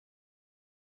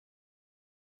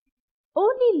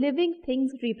Only living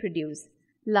things reproduce,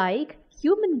 like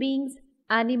human beings,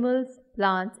 animals,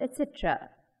 plants, etc.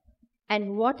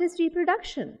 And what is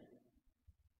reproduction?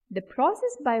 The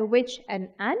process by which an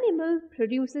animal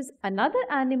produces another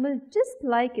animal just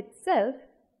like itself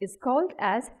is called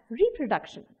as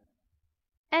reproduction.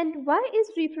 And why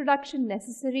is reproduction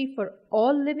necessary for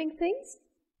all living things?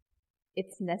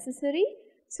 It's necessary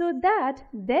so that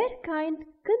their kind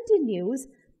continues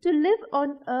to live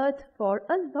on earth for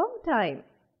a long time.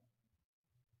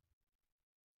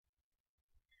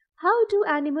 How do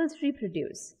animals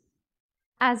reproduce?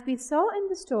 As we saw in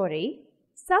the story,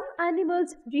 some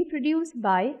animals reproduce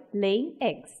by laying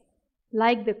eggs,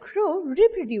 like the crow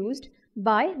reproduced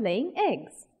by laying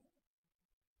eggs.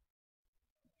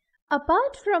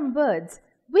 Apart from birds,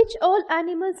 which all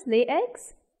animals lay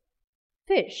eggs?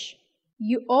 Fish.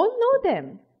 You all know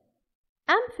them.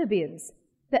 Amphibians,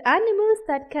 the animals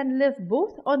that can live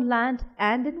both on land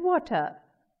and in water.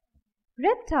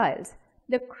 Reptiles,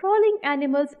 the crawling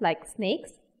animals like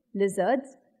snakes,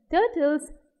 lizards,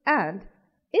 turtles, and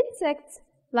insects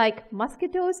like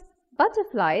mosquitoes,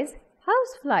 butterflies,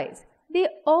 houseflies. They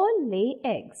all lay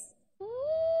eggs.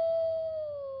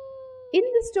 In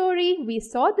the story, we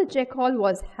saw the jackal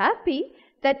was happy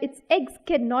that its eggs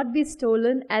cannot be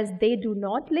stolen as they do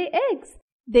not lay eggs.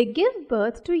 They give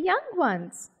birth to young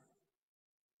ones.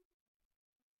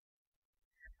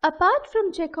 Apart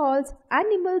from jackals,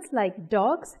 animals like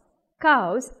dogs,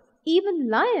 cows, even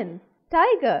lion,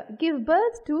 tiger give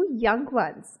birth to young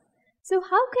ones. So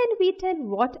how can we tell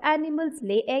what animals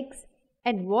lay eggs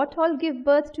and what all give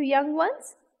birth to young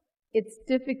ones? It's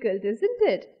difficult, isn't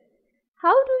it?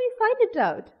 How do we find it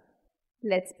out?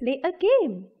 Let's play a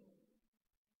game.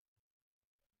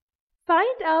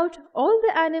 Find out all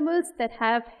the animals that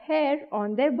have hair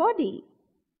on their body.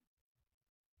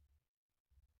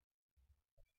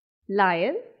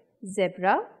 Lion,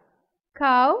 zebra,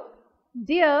 cow,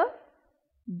 deer,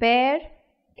 bear,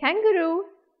 kangaroo,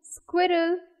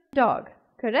 squirrel, dog.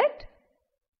 Correct?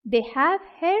 They have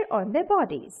hair on their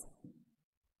bodies.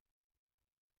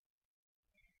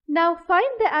 Now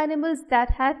find the animals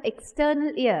that have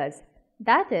external ears,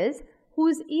 that is,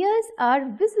 whose ears are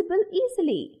visible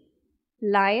easily.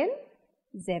 Lion,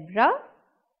 zebra,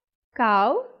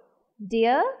 cow,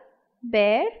 deer,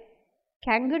 bear,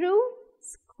 kangaroo,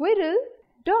 squirrel,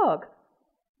 dog.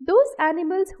 Those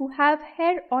animals who have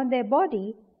hair on their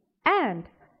body and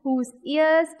whose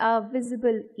ears are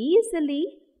visible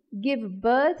easily give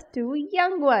birth to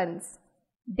young ones.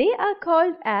 They are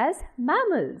called as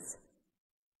mammals.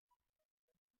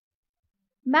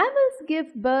 Mammals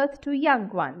give birth to young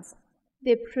ones.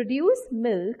 They produce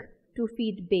milk to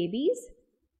feed babies.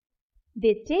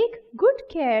 They take good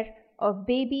care of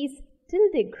babies till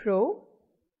they grow.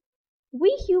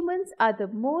 We humans are the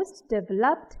most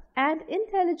developed and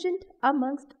intelligent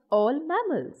amongst all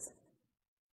mammals.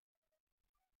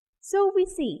 So we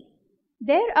see,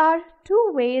 there are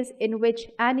two ways in which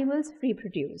animals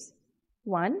reproduce.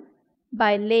 One,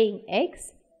 by laying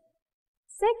eggs.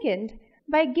 Second,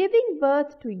 by giving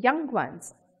birth to young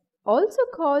ones, also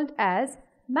called as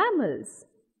mammals.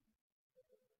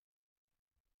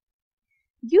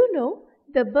 You know,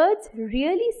 the birds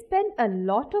really spend a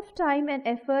lot of time and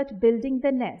effort building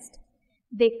the nest.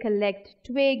 They collect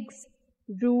twigs,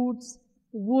 roots,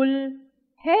 wool,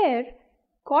 hair,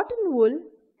 cotton wool,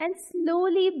 and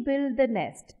slowly build the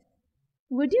nest.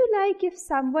 Would you like if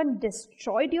someone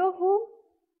destroyed your home?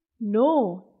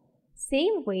 No.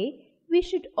 Same way, we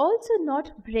should also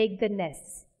not break the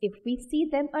nests if we see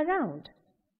them around.